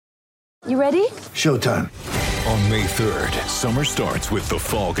You ready? Showtime. On May 3rd, summer starts with The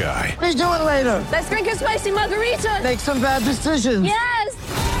Fall Guy. Let's do it later. Let's drink a spicy margarita. Make some bad decisions.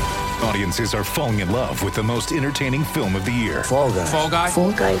 Yes! Audiences are falling in love with the most entertaining film of the year. Fall Guy. Fall Guy?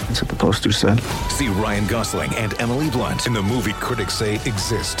 Fall guy. That's what the poster said. See Ryan Gosling and Emily Blunt in the movie critics say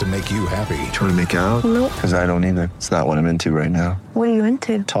exists to make you happy. Trying to make it out? Nope. Because I don't either. It's not what I'm into right now. What are you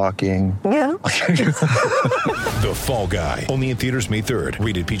into? Talking. Yeah. The Fall Guy. Only in theaters May 3rd.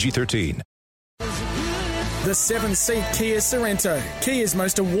 Rated PG-13. The 7-seat Kia Sorrento, Kia's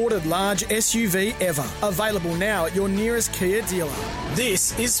most awarded large SUV ever. Available now at your nearest Kia dealer.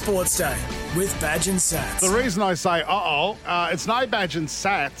 This is Sports Day with Badge and Sats. The reason I say it's no Badge and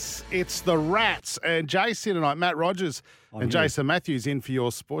Sats, it's the Rats. And JC tonight, Matt Rogers and Jason Matthews in for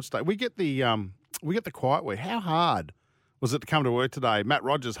your Sports Day. We get the quiet week. How hard was it to come to work today? Matt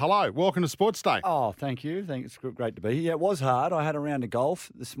Rogers, hello. Welcome to Sports Day. Oh, thank you. It's great to be here. Yeah, it was hard. I had a round of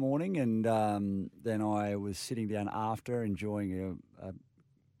golf this morning, and then I was sitting down after enjoying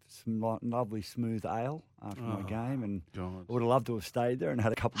some lovely smooth ale after my game, and God. I would have loved to have stayed there and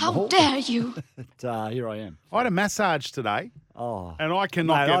had a couple How more. dare you? But here I am. I had a massage today, Oh, and I no,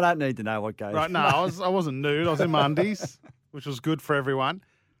 cannot I don't need to know what goes. Right, no, I wasn't nude. I was in my undies, which was good for everyone.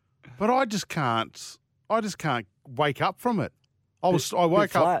 But I just can't wake up from it. I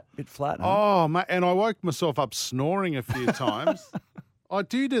woke up. Bit flat. Huh? Oh, and I woke myself up snoring a few times. I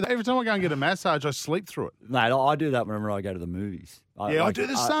do that. Every time I go and get a massage, I sleep through it. Mate, I do that whenever I go to the movies. I do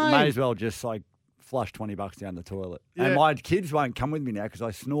the same. May as well just flush $20 down the toilet. Yeah. And my kids won't come with me now because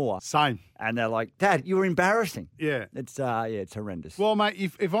I snore. Same. And they're like, Dad, you were embarrassing. Yeah. It's horrendous. Well, mate,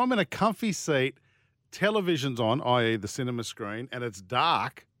 if I'm in a comfy seat, television's on, i.e. the cinema screen, and it's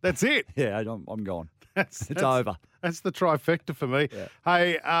dark, that's it. Yeah, I'm gone. It's over. That's the trifecta for me. Yeah.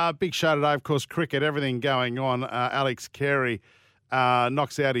 Hey, big show today, of course, cricket, everything going on. Alex Carey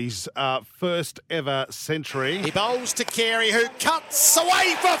knocks out his first ever century. He bowls to Carey, who cuts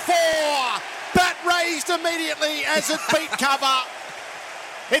away for four. Bat raised immediately as it beat cover.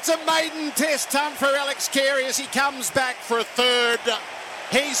 It's a maiden test ton for Alex Carey as he comes back for a third.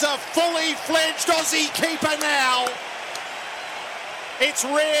 He's a fully fledged Aussie keeper now. It's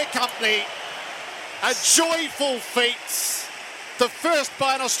rare company. A joyful feat. The first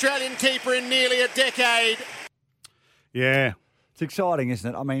by an Australian keeper in nearly a decade. Yeah. It's exciting,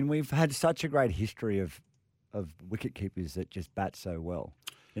 isn't it? I mean, we've had such a great history of wicket keepers that just bat so well.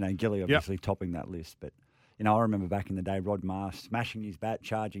 You know, Gilly obviously topping that list. But, you know, I remember back in the day, Rod Marsh smashing his bat,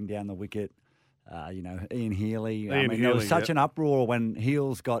 charging down the wicket. Ian Healy. There was such an uproar when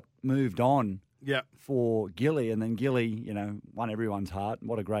Heels got moved on. Yeah. For Gilly, and then Gilly, won everyone's heart.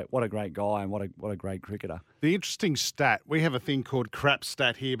 What a great guy, and what a great cricketer. The interesting stat, we have a thing called crap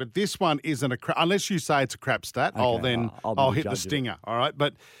stat here, but this one isn't a crap. Unless you say it's a crap stat, Okay, I'll hit the stinger. All right,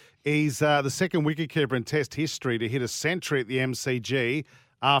 but he's the second wicketkeeper in Test history to hit a century at the MCG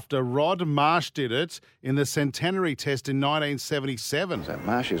after Rod Marsh did it in the centenary Test in 1977. So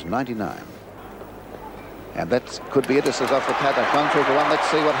Marsh is 99. And that could be it. This is off the pad. They've gone through to one. Let's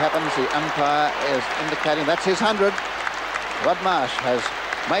see what happens. The umpire is indicating that's his 100. Rod Marsh has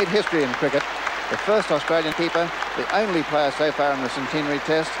made history in cricket. The first Australian keeper, the only player so far in the centenary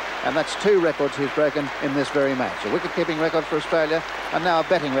test, and that's two records he's broken in this very match. A wicket-keeping record for Australia, and now a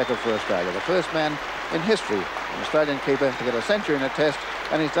batting record for Australia. The first man in history, an Australian keeper, to get a century in a test,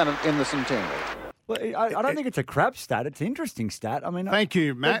 and he's done it in the centenary. Well, I don't think it's a crap stat. It's an interesting stat. I mean, Thank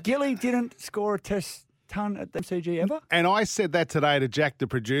you, Matt. But Gilly didn't score a test ton at the MCG ever? And I said that today to Jack, the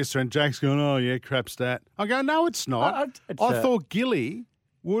producer, and Jack's going, oh, yeah, crap stat. I go, no, it's not. I thought Gilly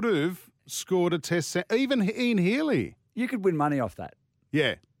would have scored a test, even Ian Healy. You could win money off that.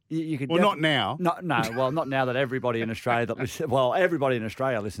 Yeah. You could. Well, not now. No. Well, not now that everybody in Australia everybody in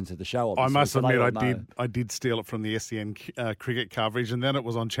Australia listens to the show. I must so admit, I did steal it from the SEN cricket coverage, and then it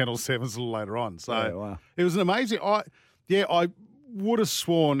was on Channel 7 a little later on. So It was an amazing. I would have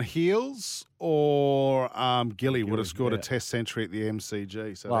sworn Heels or Gilly would have scored a Test century at the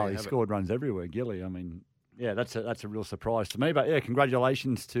MCG. So he scored runs everywhere. Gilly. I mean, yeah, that's a real surprise to me. But yeah,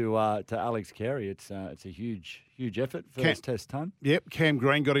 congratulations to Alex Carey. It's a huge effort first Test ton. Yep, Cam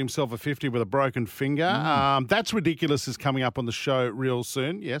Green got himself a 50 with a broken finger. That's Ridiculous is coming up on the show real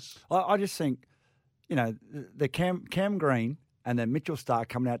soon. Yes, I just think the Cam Green. And then Mitchell Starc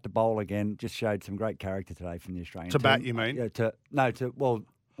coming out to bowl again just showed some great character today from the Australian team. To bat, you mean? He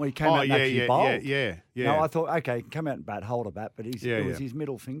came out and actually bowled. Yeah. No, I thought, okay, come out and bat, hold a bat, but it was his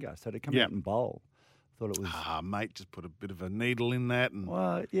middle finger. So to come out and bowl, I Thought it was. Mate, just put a bit of a needle in that and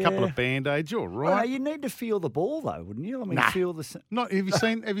Well, a couple yeah. of Band-Aids. You're Well, right. you need to feel the ball, though, wouldn't you? I mean, feel the. Not,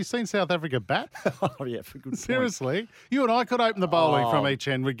 have you seen South Africa bat? Oh, yeah, for good point. Seriously, you and I could open the bowling from each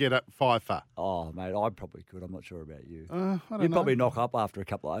end. We'd get a fifer. Oh, mate, I probably could. I'm not sure about you. I don't You'd know. probably knock up after a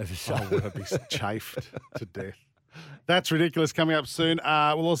couple of overs. So. I'd be chafed to death. That's ridiculous. Coming up soon.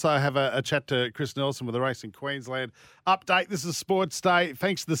 We'll also have a chat to Chris Nelson with the Racing Queensland update. This is Sports Day.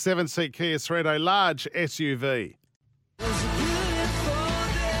 Thanks to the 7-seat Kia Sorento large SUV. The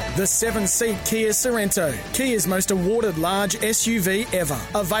 7-seat Kia Sorento, Kia's most awarded large SUV ever.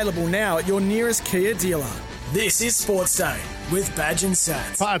 Available now at your nearest Kia dealer. This is Sports Day with Badge and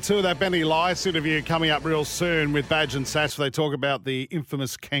Sats. Part 2 of that Benny Elias interview coming up real soon with Badge and Sats, where they talk about the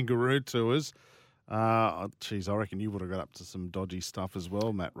infamous kangaroo tours. I reckon you would have got up to some dodgy stuff as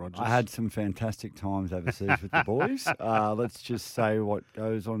well, Matt Rogers. I had some fantastic times overseas with the boys. Let's just say what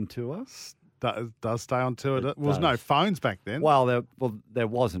goes on tour. Does stay on tour. There was no phones back then. Well, there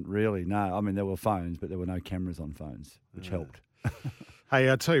wasn't really, no. I mean, there were phones, but there were no cameras on phones, which helped. Hey,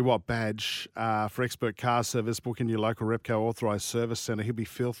 I'll tell you what, Badge, for expert car service, book in your local Repco authorised service centre. He'll be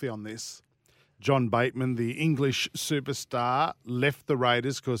filthy on this. John Bateman, the English superstar, left the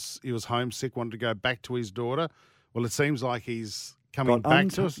Raiders because he was homesick, wanted to go back to his daughter. Well, it seems like he's coming back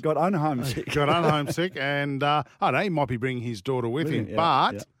to us. Got unhomesick. Got unhomesick, and I don't know, he might be bringing his daughter with him.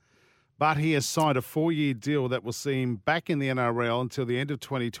 Yeah, But he has signed a 4-year deal that will see him back in the NRL until the end of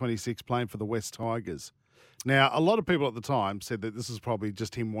 2026 playing for the West Tigers. Now, a lot of people at the time said that this is probably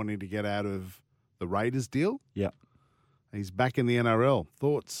just him wanting to get out of the Raiders deal. Yeah. He's back in the NRL.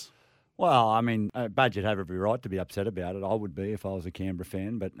 Thoughts? Well, I mean, Badge would have every right to be upset about it. I would be if I was a Canberra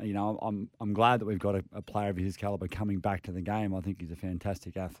fan. But, you know, I'm glad that we've got a player of his calibre coming back to the game. I think he's a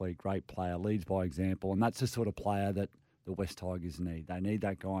fantastic athlete, great player, leads by example. And that's the sort of player that the West Tigers need. They need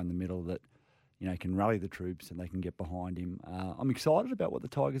that guy in the middle that, you know, can rally the troops and they can get behind him. I'm excited about what the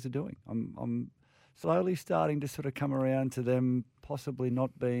Tigers are doing. I'm slowly starting to sort of come around to them possibly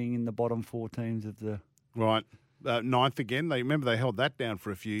not being in the bottom 4 teams of the... Right. Ninth again. Remember they held that down for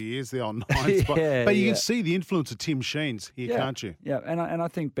a few years, the old ninth spot. Yeah, but you can see the influence of Tim Sheens here, Yeah, can't you? Yeah, and I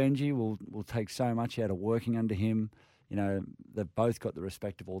think Benji will take so much out of working under him. You know, they've both got the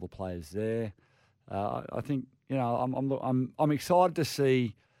respect of all the players there. I think, you know, I'm excited to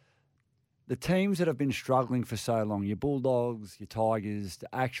see the teams that have been struggling for so long, your Bulldogs, your Tigers,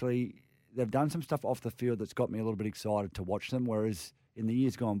 they've done some stuff off the field that's got me a little bit excited to watch them, whereas in the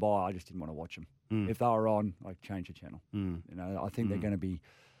years gone by, I just didn't want to watch them. If they were on, I'd change the channel. You know, I think they're going to be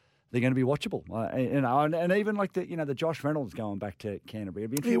watchable. You know, and even like the Josh Reynolds going back to Canterbury.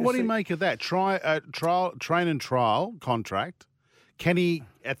 What do you make of that? Train and trial contract. Can he,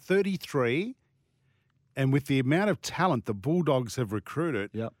 at 33, and with the amount of talent the Bulldogs have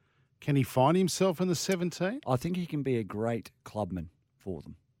recruited, can he find himself in the 17? I think he can be a great clubman for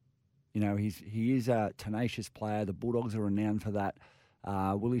them. You know, he is a tenacious player. The Bulldogs are renowned for that.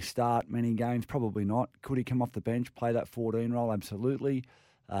 Will he start many games? Probably not. Could he come off the bench, play that 14 role? Absolutely.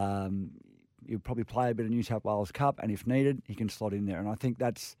 He'll probably play a bit of New South Wales Cup, and if needed, he can slot in there. And I think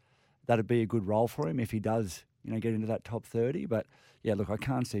that'd be a good role for him if he does, you know, get into that top 30. But yeah, look, I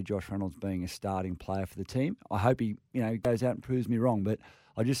can't see Josh Reynolds being a starting player for the team. I hope he, you know, goes out and proves me wrong. But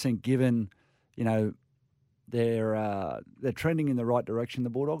I just think, given, you know, they're trending in the right direction, the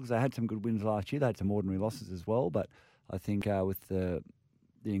Bulldogs. They had some good wins last year. They had some ordinary losses as well, but I think with the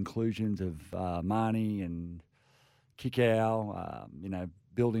inclusions of Marnie and Kikau, you know,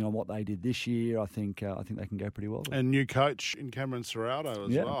 building on what they did this year, I think they can go pretty well. And new coach in Cameron Serrato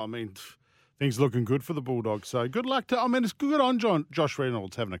as well. I mean, things looking good for the Bulldogs. So good luck to. I mean, it's good on Josh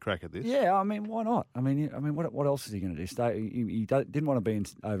Reynolds having a crack at this. Yeah, I mean, why not? I mean, what else is he going to do? He didn't want to be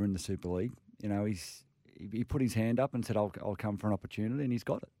over in the Super League. You know, he put his hand up and said, "I'll come for an opportunity," and he's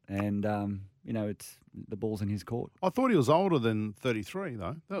got it. And you know, it's the ball's in his court. I thought he was older than 33,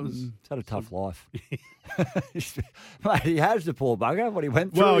 though. That was he's had a tough life. Mate, he has, the poor bugger. What he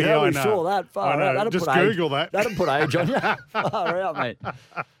went through. Well, yeah, I we know. saw that. Far I know. out. Just Google that. That'll put age on you. Far out, mate.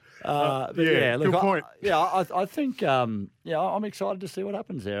 But yeah, look, good point. I think I'm excited to see what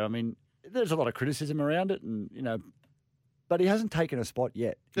happens there. I mean, there's a lot of criticism around it, and you know. But he hasn't taken a spot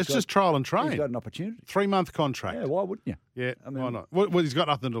yet. It's just trial and train. He's got an opportunity. 3-month contract. Yeah, why wouldn't you? Yeah, I mean, why not? Well, he's got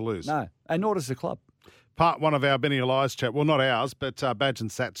nothing to lose. No, and nor does the club. Part 1 of our Benny Elias chat. Well, not ours, but Badge and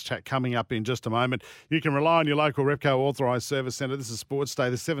Sats chat coming up in just a moment. You can rely on your local Repco authorised service centre. This is Sports Day,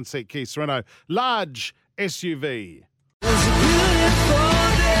 the 7-seat Kia Sorento large SUV.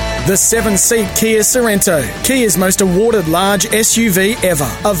 The 7-seat Kia Sorento, Kia's most awarded large SUV ever.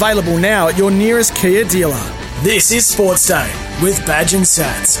 Available now at your nearest Kia dealer. This is Sports Day with Badge and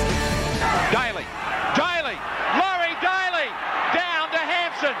Sats. Daly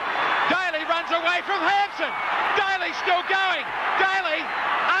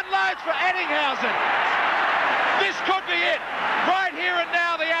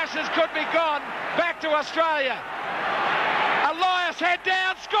Ashes could be gone. Back to Australia. Elias head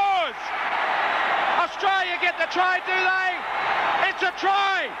down, scores! Australia get the try, do they? It's a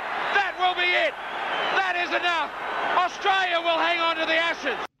try! That will be it! That is enough! Australia will hang on to the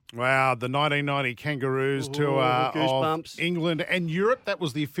Ashes. Wow, the 1990 Kangaroos tour of England and Europe. That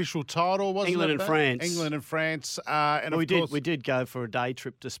was the official title, wasn't England it? and France. England and France. And we did go for a day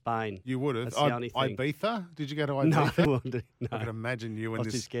trip to Spain. You would have. That's the only thing. Ibiza? Did you go to Ibiza? No. I can imagine you and I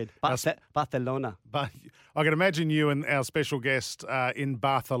was this. too scared. Barcelona. But I can imagine you and our special guest in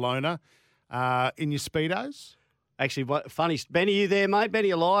Barcelona in your Speedos. Actually, funny. Benny, you there, mate?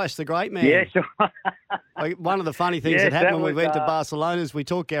 Benny Elias, the great man. Yeah, sure. One of the funny things that happened when we went to Barcelona is we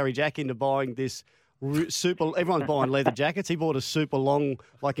talked Gary Jack into buying this super. Everyone's buying leather jackets. He bought a super long,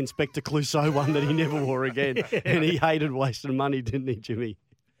 like Inspector Clouseau one that he never wore again. And he hated wasting money, didn't he, Jimmy?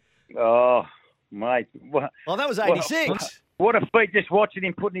 Oh, mate. Oh, that was 86. What a feat, just watching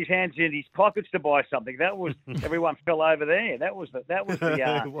him putting his hands in his pockets to buy something. That was, everyone fell over there. That was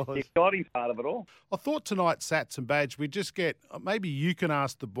the exciting part of it all. I thought tonight, Sats and Badge, we'd just get, maybe you can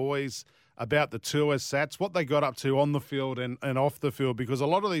ask the boys about the tour, Sats, what they got up to on the field and off the field, because a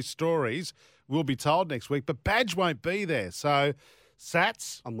lot of these stories will be told next week, but Badge won't be there. So,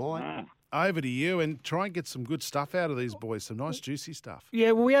 Sats, I might. Over to you and try and get some good stuff out of these boys, some nice juicy stuff.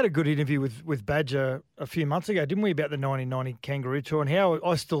 Yeah, well, we had a good interview with Badger a few months ago, didn't we, about the 1990 Kangaroo Tour and how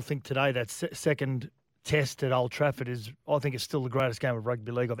I still think today that second test at Old Trafford I think it's still the greatest game of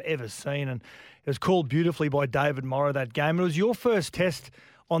rugby league I've ever seen, and it was called beautifully by David Morrow, that game. It was your first test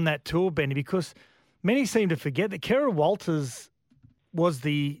on that tour, Benny, because many seem to forget that Kerra Walters was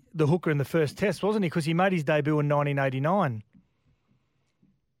the hooker in the first test, wasn't he? Because he made his debut in 1989.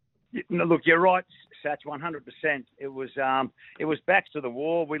 No, look, you're right, Satch, 100%. It was backs to the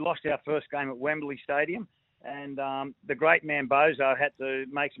wall. We lost our first game at Wembley Stadium, and the great man Bozo had to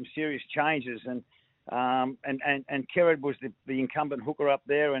make some serious changes, and Kerrod was the incumbent hooker up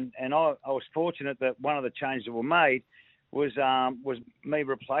there, and I was fortunate that one of the changes that were made was me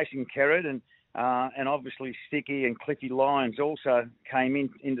replacing Kerrod, and obviously Sticky and Cliffy Lyons also came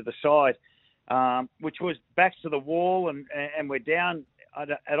into the side, which was backs to the wall, and we're down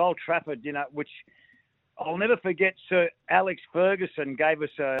at Old Trafford, which I'll never forget. Sir Alex Ferguson gave us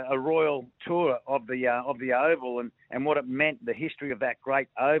a royal tour of the Oval and what it meant, the history of that great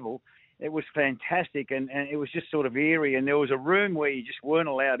Oval. It was fantastic, and it was just sort of eerie. And there was a room where you just weren't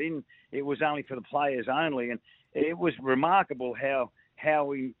allowed in. It was only for the players only, and it was remarkable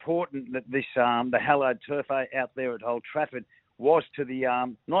how important that this the hallowed turf out there at Old Trafford was to the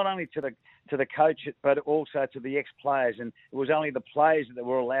not only to the coach, but also to the ex-players. And it was only the players that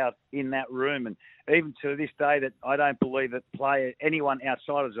were allowed in that room. And even to this day, that I don't believe that anyone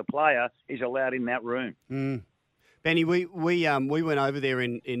outside as a player is allowed in that room. Mm. Benny, we went over there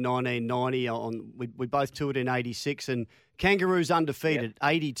in 1990. We both toured in 86, and Kangaroos undefeated,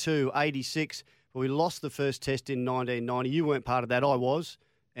 82, 86. We lost the first test in 1990. You weren't part of that. I was,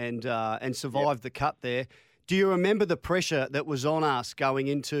 and survived the cut there. Do you remember the pressure that was on us going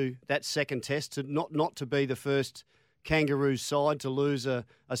into that second test to not to be the first Kangaroos side to lose a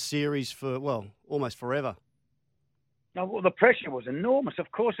series for, well, almost forever? No, well, the pressure was enormous.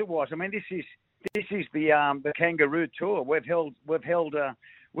 Of course it was. I mean, this is the Kangaroo Tour. We've held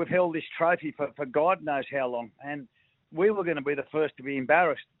this trophy for God knows how long, and we were going to be the first to be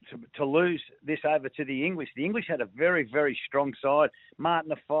embarrassed to lose this over to the English. The English had a very, very strong side.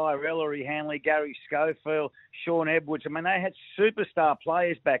 Martin Afire, Ellery Hanley, Gary Schofield, Sean Edwards. I mean, they had superstar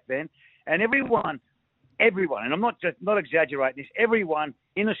players back then. And everyone, and I'm not exaggerating this, everyone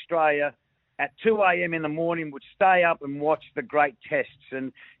in Australia at 2 a.m. in the morning would stay up and watch the great tests.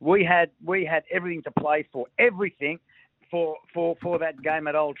 And we had everything to play for, everything for that game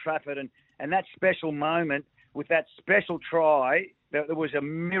at Old Trafford. And that special moment, with that special try, there was a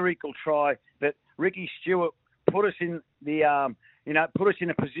miracle try that Ricky Stewart put us in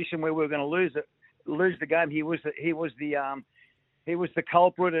a position where we were going to lose the game. He was the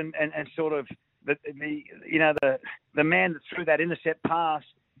culprit and sort of the man that threw that intercept pass,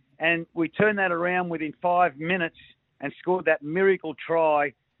 and we turned that around within 5 minutes and scored that miracle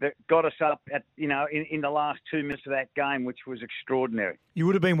try that got us up at in the last 2 minutes of that game, which was extraordinary. You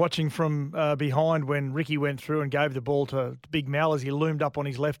would have been watching from behind when Ricky went through and gave the ball to Big Mal as he loomed up on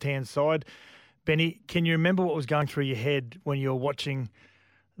his left-hand side. Benny, can you remember what was going through your head when you were watching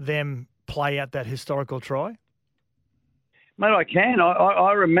them play out that historical try? Mate, I can.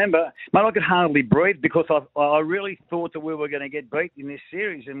 I remember. Mate, I could hardly breathe because I really thought that we were going to get beat in this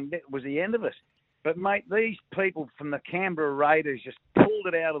series, and that was the end of it. But, mate, these people from the Canberra Raiders just pulled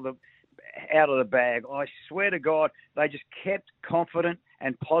it out of the bag. I swear to God, they just kept confident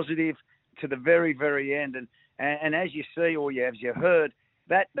and positive to the very, very end. And as you see, or as you heard,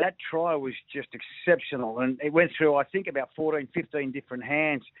 that try was just exceptional. And it went through, I think, about 14, 15 different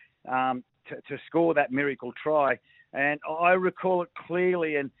hands to score that miracle try. And I recall it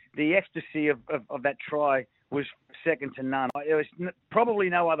clearly, and the ecstasy of that try was second to none. There was probably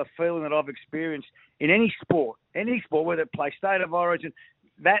no other feeling that I've experienced in any sport, whether it play state of origin.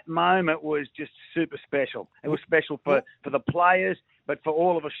 That moment was just super special. It was special for the players, but for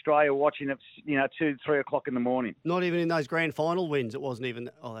all of Australia watching it, 2, 3 o'clock in the morning. Not even in those grand final wins, it wasn't even.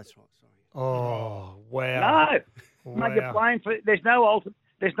 Oh, that's right. Sorry. Oh, wow. No, mate, you're playing for. There's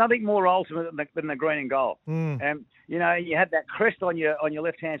nothing more ultimate than the green and gold. And you had that crest on your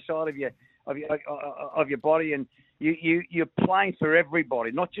left hand side of your body, and you're playing for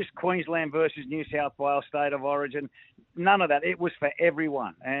everybody, not just Queensland versus New South Wales state of origin. None of that. It was for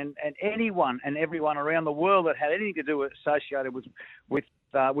everyone, and anyone and everyone around the world that had anything to do with associated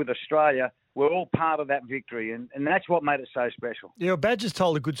with Australia were all part of that victory, and that's what made it so special. Yeah, Badger's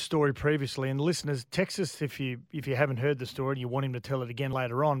told a good story previously, and listeners, text us if you haven't heard the story and you want him to tell it again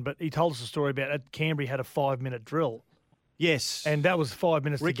later on. But he told us a story about at Canberra he had a 5-minute drill. Yes, and that was 5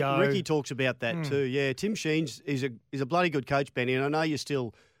 minutes to go. Ricky talks about that too. Yeah, Tim Sheens is a bloody good coach, Benny, and I know you're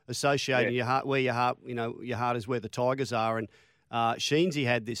still associating your heart where your heart is where the Tigers are. And Sheensy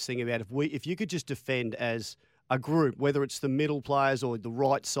had this thing about if you could just defend as a group, whether it's the middle players or the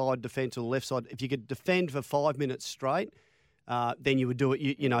right side defence or the left side, if you could defend for 5 minutes straight, then you would do it.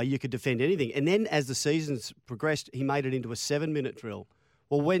 You could defend anything. And then as the seasons progressed, he made it into a 7-minute drill.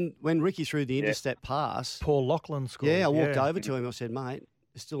 Well, when Ricky threw the intercept pass, Paul Lachlan scored. Yeah, I walked over to him. I said, "Mate,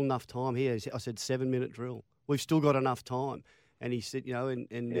 there's still enough time here." I said, 7-minute drill. We've still got enough time. And he said, and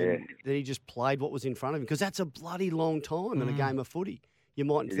then he just played what was in front of him, because that's a bloody long time in a game of footy. You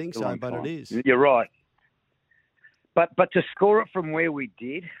mightn't think so, but it is. You're right. But to score it from where we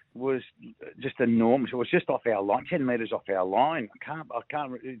did was just enormous. It was just off our line, 10 metres off our line. I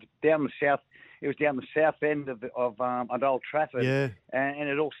can't. Down the south. It was down the south end of Old Trafford, and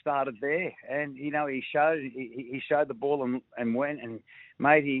it all started there. And he showed the ball and went, and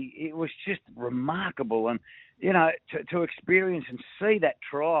mate, it was just remarkable. And to experience and see that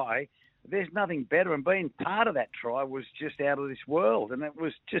try, there's nothing better. And being part of that try was just out of this world. And it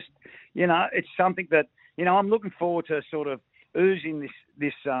was just, it's something that I'm looking forward to sort of oozing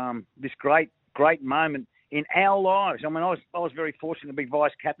this great moment in our lives. I mean, I was very fortunate to be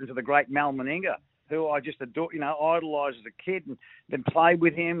vice captain to the great Mal Meninga, who I just adore, idolised as a kid, and then played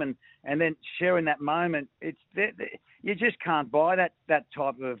with him, and then sharing that moment. You just can't buy that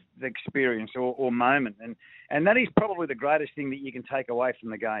type of experience or moment, and that is probably the greatest thing that you can take away from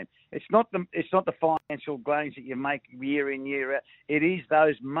the game. It's not the financial gains that you make year in, year out. It is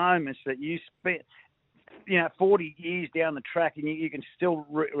those moments that you spent 40 years down the track, and you can still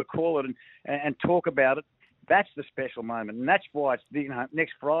recall it and talk about it. That's the special moment, and that's why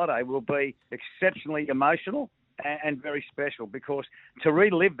next Friday will be exceptionally emotional and very special, because to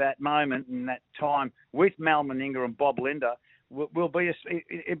relive that moment and that time with Mal Meninga and Bob Linder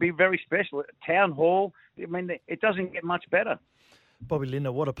it'd be very special. Town Hall, I mean, it doesn't get much better. Bobby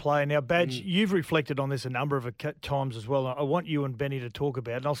Linder, what a player. Now, Badge, you've reflected on this a number of times as well. I want you and Benny to talk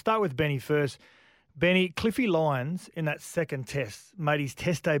about it, and I'll start with Benny first. Benny, Cliffy Lyons in that second test made his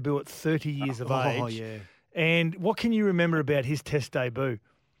test debut at 30 years of age. Oh, yeah. And what can you remember about his test debut?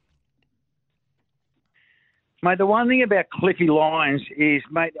 Mate, the one thing about Cliffy Lyons is,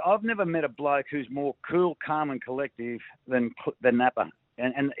 mate, I've never met a bloke who's more cool, calm and collective than Napper.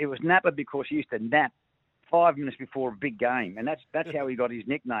 And it was Napper because he used to nap 5 minutes before a big game. And that's how he got his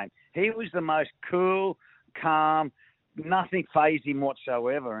nickname. He was the most cool, calm, nothing fazed him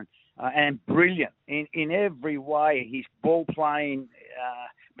whatsoever. And brilliant in every way. His ball playing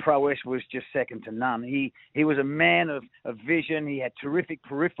prowess was just second to none. He was a man of vision. He had terrific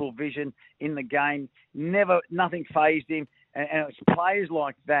peripheral vision in the game. Nothing fazed him. And it's players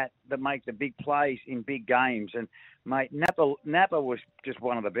like that make the big plays in big games. And mate, Napper was just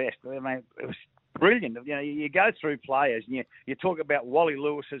one of the best. I mean, it was brilliant. You go through players and you talk about Wally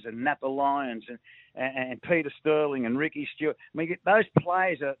Lewis's and Napper Lyons and Peter Sterling and Ricky Stewart. I mean, those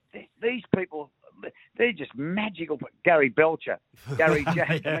players these people. They're just magical. Gary Belcher, Gary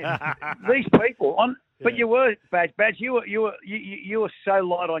Jack. I mean, these people but you were Badge. You were so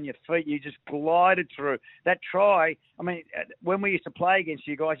light on your feet. You just glided through that try. I mean, when we used to play against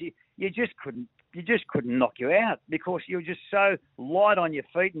you guys, you just couldn't knock you out because you were just so light on your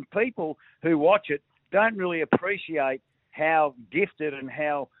feet. And people who watch it don't really appreciate how gifted and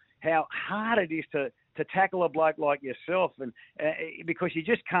how hard it is to tackle a bloke like yourself, and because you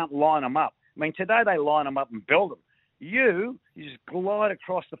just can't line them up. I mean, today they line them up and build them. You just glide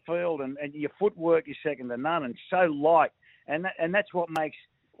across the field, and your footwork is second to none, and so light, and that's what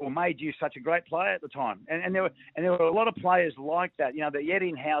made you such a great player at the time. And there were a lot of players like that. You know, the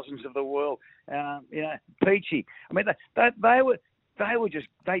Eddinghausens of the world. Peachy. I mean,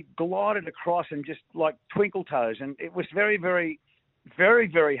 they glided across and just like twinkle toes, and it was very, very, very,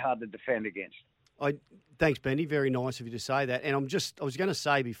 very hard to defend against. Thanks, Benny. Very nice of you to say that. And I was going to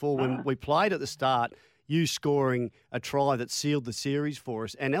say before, when we played at the start, you scoring a try that sealed the series for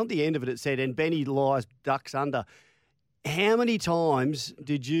us. And at the end of it, it said, and Benny lies ducks under. How many times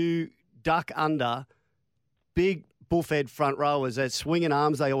did you duck under big bullfed front rowers, that swinging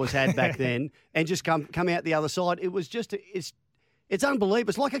arms they always had back then, and just come out the other side? It was just, it's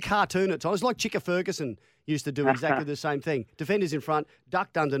unbelievable. It's like a cartoon at times. It's like Chicka Ferguson used to do exactly the same thing. Defenders in front,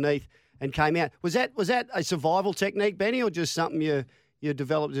 ducked underneath, and came out. Was that a survival technique, Benny, or just something you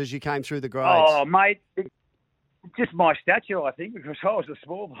developed as you came through the grades? Oh, mate, it's just my stature, I think, because I was a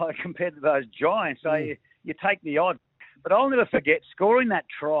small bloke compared to those giants. So you take the odd. But I'll never forget scoring that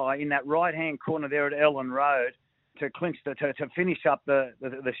try in that right-hand corner there at Ellen Road to clinch to finish up the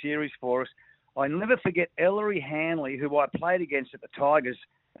series for us. I never forget Ellery Hanley, who I played against at the Tigers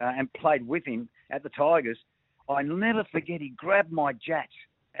and played with him at the Tigers. I never forget he grabbed my jats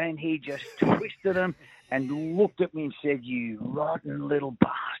and he just twisted them and looked at me and said, "You rotten little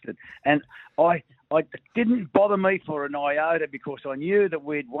bastard." And I didn't bother me for an iota because I knew that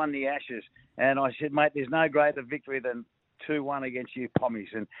we'd won the Ashes. And I said, "Mate, there's no greater victory than 2-1 against you Pommies."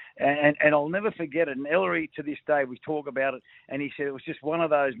 And I'll never forget it. And Ellery, to this day, we talk about it. And he said it was just one of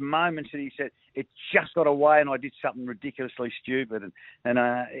those moments that he said, it just got away and I did something ridiculously stupid. And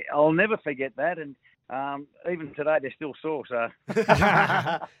I'll never forget that. And even today, they're still sore. So.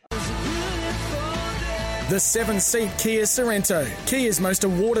 The 7-seat Kia Sorrento, Kia's most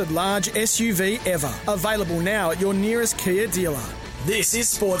awarded large SUV ever. Available now at your nearest Kia dealer. This is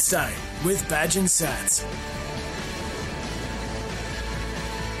Sports Day with Badge and Sats.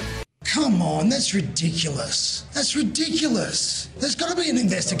 Come on, that's ridiculous. That's ridiculous. There's got to be an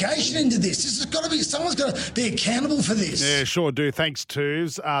investigation into this. Someone's got to be accountable for this. Yeah, sure do. Thanks,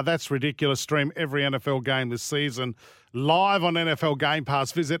 Tubes. That's ridiculous. Stream every NFL game this season live on NFL Game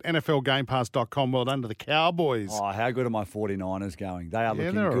Pass. Visit NFLGamePass.com. Well done to the Cowboys. Oh, how good are my 49ers going? They are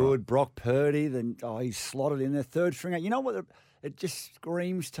looking good. Right. Brock Purdy, he's slotted in there, third stringer. You know what? It just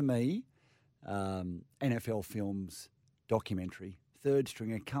screams to me, NFL Films documentary. Third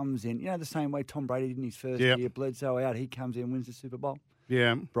stringer comes in, the same way Tom Brady did in his first year. Bledsoe out, he comes in, wins the Super Bowl.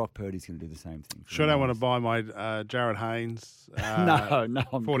 Yeah. Brock Purdy's going to do the same thing. Sure don't want to buy my Jared Haynes no,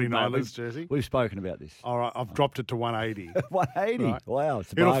 49ers jersey. We've spoken about this. All right, I've dropped it to 180. 180? Right. Wow,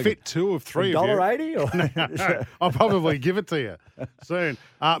 it's a It'll bargain. fit two of three of you. $1.80? No, I'll probably give it to you soon.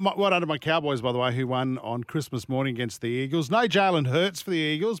 Well done to my Cowboys, by the way, who won on Christmas morning against the Eagles. No Jalen Hurts for the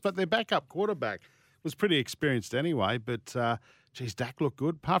Eagles, but their backup quarterback was pretty experienced anyway, but... Geez, Dak looked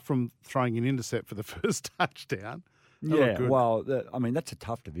good, apart from throwing an intercept for the first touchdown. Well, that's a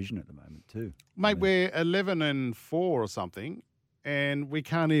tough division at the moment too. Mate, we're 11-4 or something, and we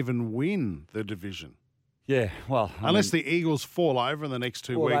can't even win the division. Yeah, well... Unless the Eagles fall over in the next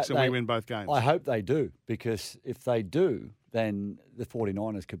 2 weeks and we win both games. I hope they do, because if they do, then the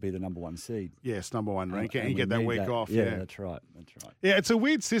 49ers could be the number one seed. Yes, number one rank, and you get that week off. Yeah, that's right. Yeah, it's a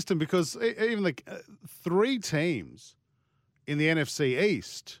weird system because even the three teams... in the NFC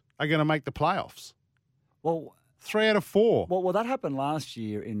East are going to make the playoffs. Well, 3 out of 4. Well, that happened last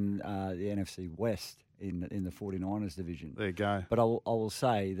year in the NFC West in the 49ers division. There you go. But I will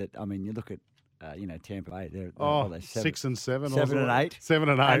say that, you look at Tampa Bay. They're 6 and 7. 7 and 8. 7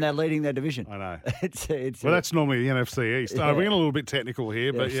 and 8. And they're leading their division. I know. Well, that's normally the NFC East. We're getting a little bit technical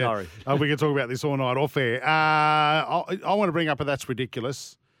here, but sorry. We can talk about this all night off air. I want to bring up, but that's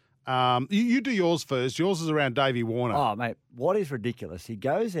ridiculous. You do yours first. Yours is around Davey Warner. Oh, mate, what is ridiculous? He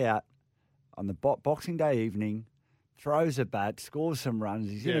goes out on the Boxing Day evening, throws a bat, scores some runs.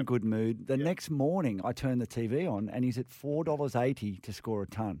 He's in a good mood. The next morning, I turn the TV on, and he's at $4.80 to score a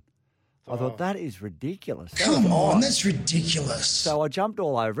ton. I thought, that is ridiculous. Come on, that's ridiculous. So I jumped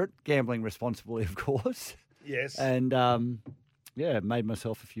all over it, gambling responsibly, of course. Yes. And, made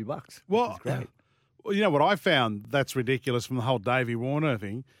myself a few bucks. Well, great. Well, you know what I found that's ridiculous from the whole Davey Warner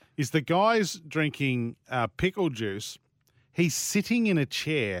thing is the guy's drinking pickle juice. He's sitting in a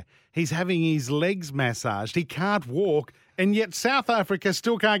chair. He's having his legs massaged. He can't walk, and yet South Africa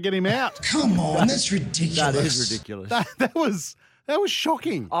still can't get him out. Come on, that's ridiculous. That is ridiculous. That was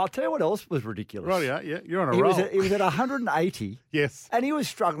shocking. I'll tell you what else was ridiculous. Right, yeah, you're on a roll. He was at 180. Yes. And he was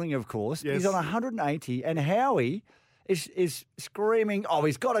struggling, of course. Yes. He's on 180, and Howie is screaming, "Oh,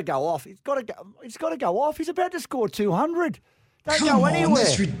 he's got to go off! He's got to go off! He's about to score 200! Don't Come go on, anywhere!"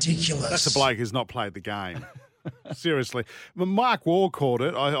 that's ridiculous. That's a bloke who's not played the game. Seriously. When Mark Wall called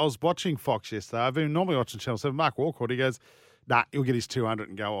it, I was watching Fox yesterday. I've been normally watching Channel 7. Mark Wall called it. He goes, nah, he'll get his 200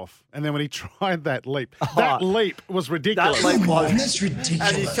 and go off. And then when he tried that leap was ridiculous. That leap was, that's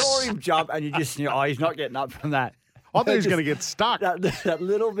ridiculous. And you saw him jump, and you just knew, oh, he's not getting up from that. I thought he was going to get stuck. That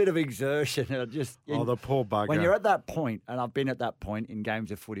little bit of exertion. The poor bugger. When you're at that point, and I've been at that point in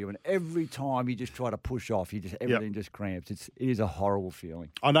games of footy, when every time you just try to push off, everything just cramps. It is a horrible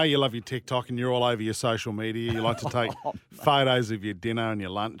feeling. I know you love your TikTok and you're all over your social media. You like to take photos of your dinner and your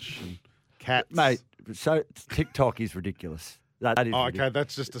lunch and cats. Mate, so TikTok is ridiculous. That is ridiculous. Okay,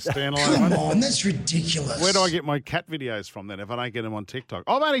 that's just a standalone Come one. on, that's ridiculous. Where do I get my cat videos from then if I don't get them on TikTok?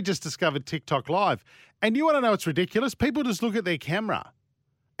 I've only just discovered TikTok Live. And you want to know what's ridiculous? People just look at their camera.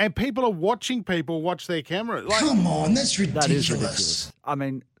 And people are watching people watch their camera. Come on, that's ridiculous. That is ridiculous. I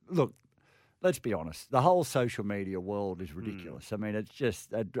mean, look, let's be honest. The whole social media world is ridiculous. I mean,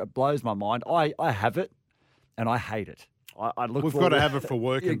 it blows my mind. I have it, and I hate it. We've got to have it for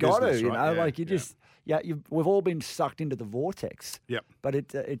work and business, you know, right? we've all been sucked into the vortex. Yep. But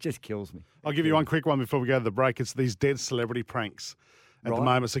it just kills me. I'll give you one quick one before we go to the break. It's these dead celebrity pranks at the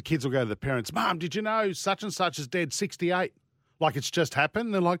moment. So kids will go to the parents, Mum, did you know such and such is dead, 68? Like it's just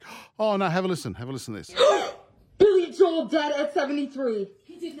happened. They're like, oh, no, have a listen. Have a listen to this. Billy Joel dead at 73.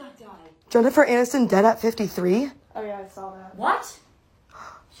 He did not die. Jennifer Aniston dead at 53? Oh, yeah, I saw that. What?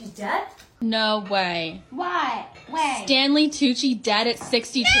 She's dead? No way. Why? When? Stanley Tucci dead at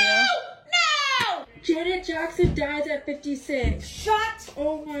 62? No! Janet Jackson dies at 56. Shut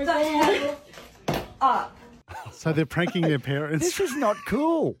oh my God. Up. So they're pranking their parents. This is not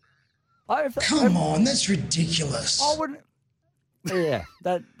cool. Come on, that's ridiculous. I wouldn't. Yeah,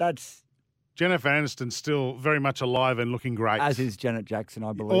 that's. Jennifer Aniston's still very much alive and looking great. As is Janet Jackson,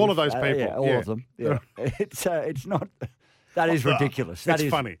 I believe. All of those people. All of them. Yeah. It's not. That is ridiculous. It's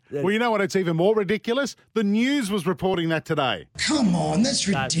funny. Well, you know what? It's even more ridiculous. The news was reporting that today. Come on, that's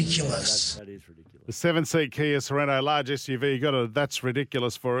ridiculous. That is ridiculous. The 7-seat Kia Sorento, large SUV. You got a that's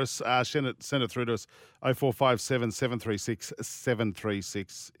ridiculous for us. Send it through to us. 0457 736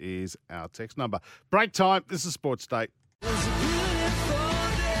 736 is our text number. Break time. This is Sports Day.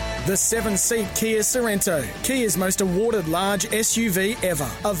 The 7-seat Kia Sorento, Kia's most awarded large SUV ever.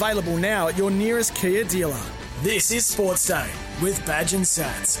 Available now at your nearest Kia dealer. This is Sports Day with Badge and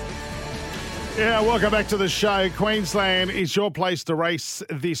Sats. Yeah, welcome back to the show. Queensland is your place to race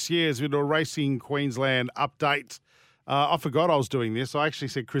this year as we do a Racing Queensland update. I forgot I was doing this. I actually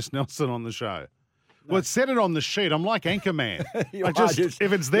said Chris Nelson on the show. Well, it said it on the sheet. I'm like Anchorman.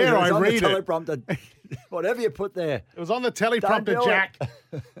 If it's there, I read it. Whatever you put there. It was on the teleprompter, Jack.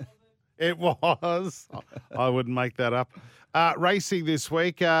 It was. I wouldn't make that up. Racing this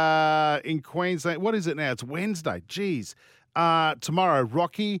week in Queensland. What is it now? It's Wednesday. Jeez. Tomorrow,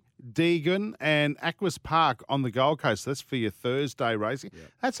 Rocky, Deagon and Aquis Park on the Gold Coast. That's for your Thursday racing.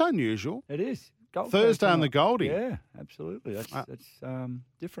 Yep. That's unusual. It is. Thursday on the Goldie. Yeah, absolutely. That's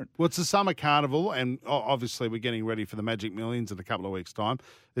different. Well, it's the Summer Carnival, and obviously we're getting ready for the Magic Millions in a couple of weeks' time.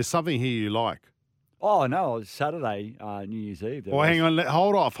 There's something here you like. Oh, no, it's Saturday, New Year's Eve. Well, hang on.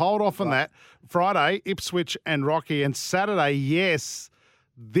 Hold off on that. Friday, Ipswich and Rocky, and Saturday, yes,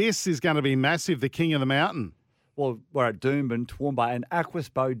 this is going to be massive, the King of the Mountain. Well, we're at Doomben, Toowoomba, and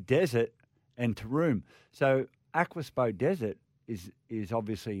Aquisbo Desert and Taroom. So Aquisbo Desert is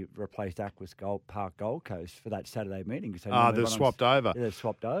obviously replaced Aquis Park Gold Coast for that Saturday meeting. So they've swapped over. Yeah, they've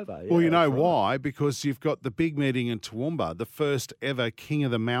swapped over. Well, you know why? Because you've got the big meeting in Toowoomba, the first ever King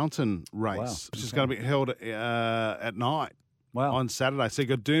of the Mountain race, which is going to be held at night on Saturday. So you've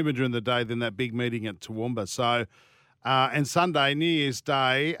got Doomben during the day, then that big meeting at Toowoomba. So, and Sunday, New Year's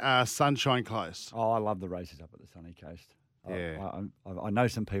Day, Sunshine Coast. Oh, I love the races up at the Sunny Coast. Yeah. I know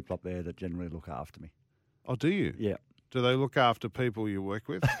some people up there that generally look after me. Oh, do you? Yeah. Do they look after people you work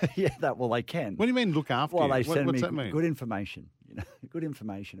with? Yeah, they can. What do you mean look after you? Well, they send what's me that mean? Good information. Good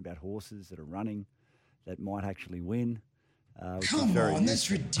information about horses that are running that might actually win. Come on,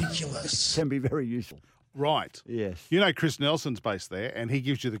 that's ridiculous. It can be very useful. Right. Yes. You know Chris Nelson's based there, and he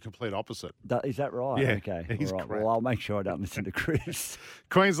gives you the complete opposite. Is that right? Yeah. Okay. He's all right. crap. Well, I'll make sure I don't listen to Chris.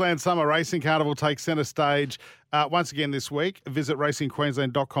 Queensland Summer Racing Carnival takes centre stage once again this week. Visit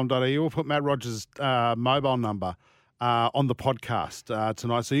racingqueensland.com.au. We'll put Matt Rogers' mobile number on the podcast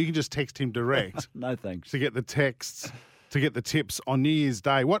tonight, so you can just text him direct. No thanks. To get the texts, to get the tips on New Year's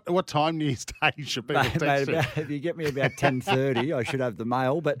Day. What time New Year's Day should people text you? If you get me about 10:30, I should have the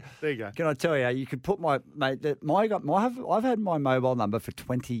mail. But there you go. Can I tell you, you could put I've had my mobile number for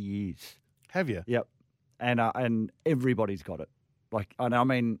 20 years. Have you? Yep. and everybody's got it. Like, I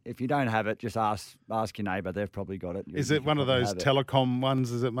mean, if you don't have it, just ask your neighbour. They've probably got it. Is it one of those telecom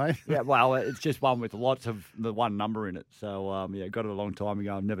ones, is it, mate? Yeah, well, it's just one with lots of the one number in it. So, got it a long time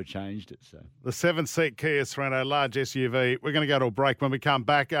ago. I've never changed it. So The 7-seat Kia Sorento, large SUV. We're going to go to a break. When we come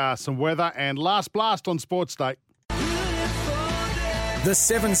back, some weather and last blast on Sports Day. The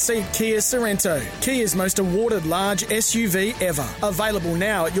 7-seat Kia Sorento, Kia's most awarded large SUV ever. Available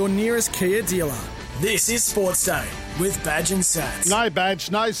now at your nearest Kia dealer. This is Sports Day with Badge and Sats. No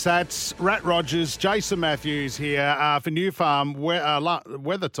Badge, no Sats. Rat Rogers, Jason Matthews here for New Farm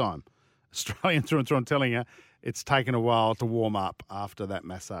weather time. Australian through and through. I'm telling you, it's taken a while to warm up after that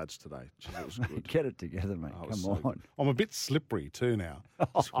massage today. Gee, it was good. Get it together, mate. Come on. I'm a bit slippery too now.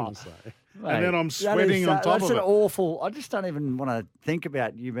 Just want to say. Mate, and then I'm sweating on top of it. That's an awful. I just don't even want to think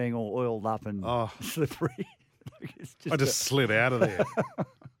about you being all oiled up and slippery. I just slid out of there.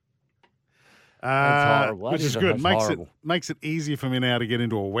 That's horrible. Which is good. Makes it easier for me now to get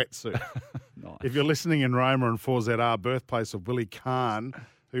into a wetsuit. Nice. If you're listening in Roma and 4ZR, birthplace of Willie Kahn,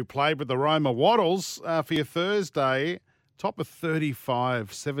 who played with the Roma Waddles for your Thursday, top of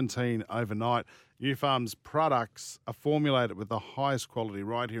 35-17 overnight. New Farm's products are formulated with the highest quality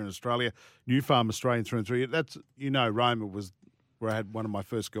right here in Australia. New Farm Australian through and through. That's, Roma was where I had one of my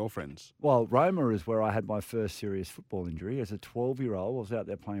first girlfriends. Well, Roma is where I had my first serious football injury. As a 12-year-old, I was out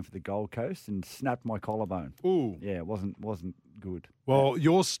there playing for the Gold Coast and snapped my collarbone. Ooh. Yeah, it wasn't good. Well,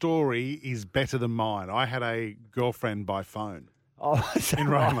 your story is better than mine. I had a girlfriend by phone. Oh, in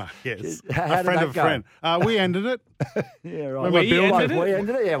Roma, yes. How a friend did of that a friend. We ended it. Yeah, right. We ended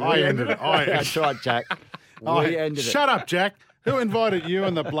it? Yeah, I ended it. That's right, Jack. We ended it. Shut up, Jack. Who invited you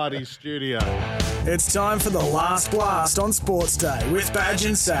in the bloody studio? It's time for the last blast on Sports Day with Badge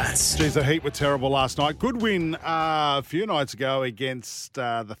and Sats. Geez, the Heat were terrible last night. Good win a few nights ago against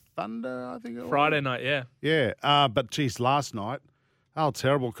the Thunder, I think it was. Friday night, yeah. Yeah, but geez, last night,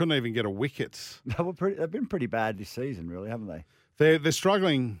 terrible. Couldn't even get a wicket. They've been pretty bad this season, really, haven't they? They're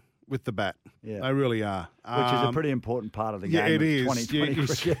struggling with the bat. Yeah. They really are. Which is a pretty important part of the game. Yeah, it is. 2020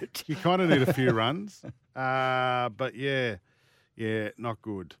 cricket. You kind of need a few runs. But yeah, not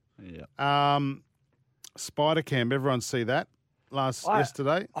good. Yeah. Spider Cam, everyone see that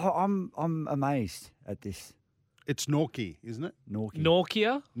yesterday? I'm amazed at this. It's Norkie, isn't it? Norkia,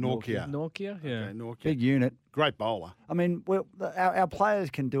 yeah. Okay, Norkia. Big unit. Great bowler. I mean, our players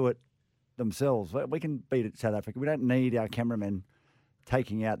can do it themselves. We can beat it South Africa. We don't need our cameramen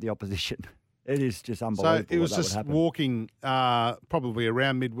taking out the opposition. It is just unbelievable. So it was just walking probably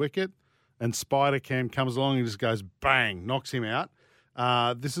around mid-wicket, and Spider Cam comes along and just goes bang, knocks him out.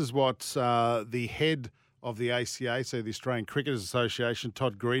 This is what the head of the ACA, so the Australian Cricketers Association,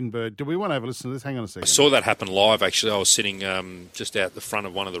 Todd Greenberg. Do we want to have a listen to this? Hang on a second. I saw that happen live, actually. I was sitting just out the front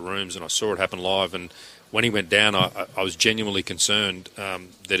of one of the rooms and I saw it happen live. And when he went down, I was genuinely concerned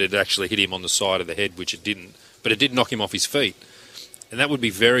that it actually hit him on the side of the head, which it didn't. But it did knock him off his feet. And that would be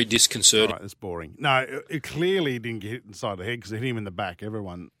very disconcerting. All right, that's boring. No, it clearly didn't get hit inside the head because it hit him in the back.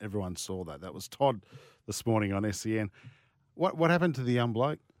 Everyone saw that. That was Todd this morning on SEN. What happened to the young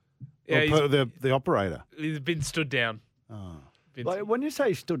bloke? Yeah, the operator. He's been stood down. Oh. Like, when you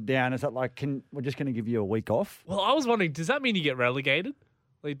say stood down, is that like we're just going to give you a week off? Well, I was wondering, does that mean you get relegated?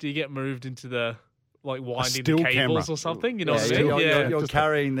 Like, do you get moved into the winding the cables camera. or something? You know what I mean? You're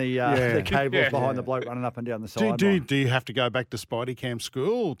carrying the cables behind the bloke running up and down the sideline. Do you have to go back to Spidey Cam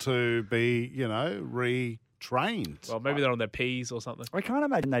school to be, retrained? Well, maybe they're on their P's or something. I can't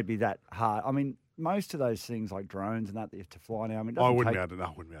imagine they'd be that hard. I mean, most of those things like drones and that you have to fly now. I mean, I wouldn't be able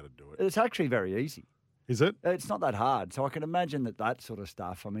to do it. It's actually very easy. Is it? It's not that hard. So I can imagine that sort of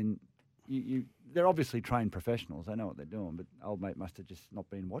stuff. I mean, they're obviously trained professionals. They know what they're doing, but old mate must have just not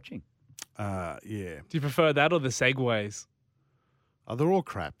been watching. Yeah. Do you prefer that or the segways? Oh, they're all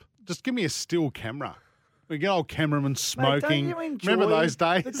crap. Just give me a still camera. We get old cameramen smoking. Mate, remember those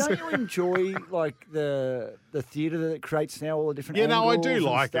days? But don't you enjoy like the theatre that it creates now, all the different I angles do and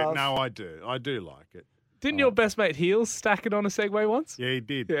like stuff? it. No, I do. I do like it. Didn't your best mate Heels stack it on a Segway once? Yeah, he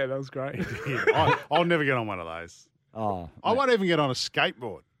did. Yeah, that was great. I'll never get on one of those. Oh, I won't even get on a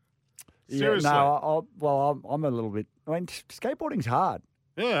skateboard. Seriously. Yeah, no, I'm a little bit. I mean, skateboarding's hard.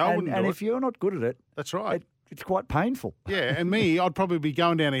 Yeah, I wouldn't do and it. if you're not good at it, that's right. It's quite painful. Yeah, and me, I'd probably be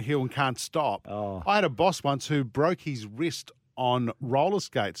going down a hill and can't stop. Oh. I had a boss once who broke his wrist on roller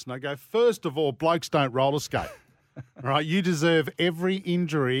skates. And I go, first of all, blokes don't roller skate. Right? You deserve every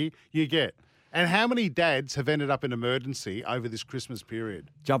injury you get. And how many dads have ended up in emergency over this Christmas period?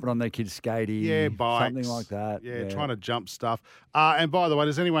 Jumping on their kids' skating. Yeah, bikes. Something like that. Yeah, trying to jump stuff. And by the way,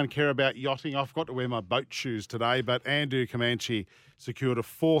 does anyone care about yachting? I forgot to wear my boat shoes today, but Andrew Comanche secured a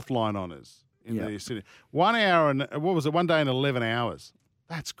 4th line honours in the city. 1 hour and, what was it, 1 day and 11 hours.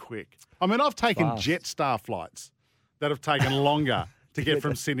 That's quick. I mean, I've taken Jetstar flights that have taken longer to get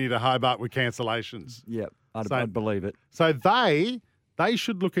from Sydney to Hobart with cancellations. Yep, I'd believe it. So they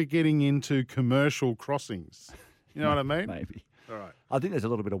should look at getting into commercial crossings. You know what I mean? Maybe. All right. I think there's a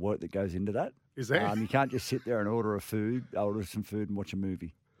little bit of work that goes into that. Is there? You can't just sit there and order some food and watch a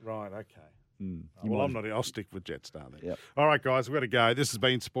movie. Right, okay. Well, I'll stick with Jetstar then. Yep. All right, guys, we've got to go. This has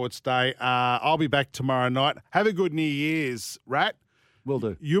been Sports Day. I'll be back tomorrow night. Have a good New Year's, Rat. Will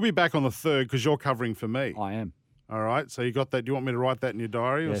do. You'll be back on the 3rd because you're covering for me. I am. All right, so you got that. Do you want me to write that in your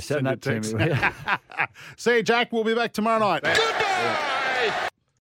diary? Yeah, or send that a text? to me. See you, Jack. We'll be back tomorrow night. Goodbye!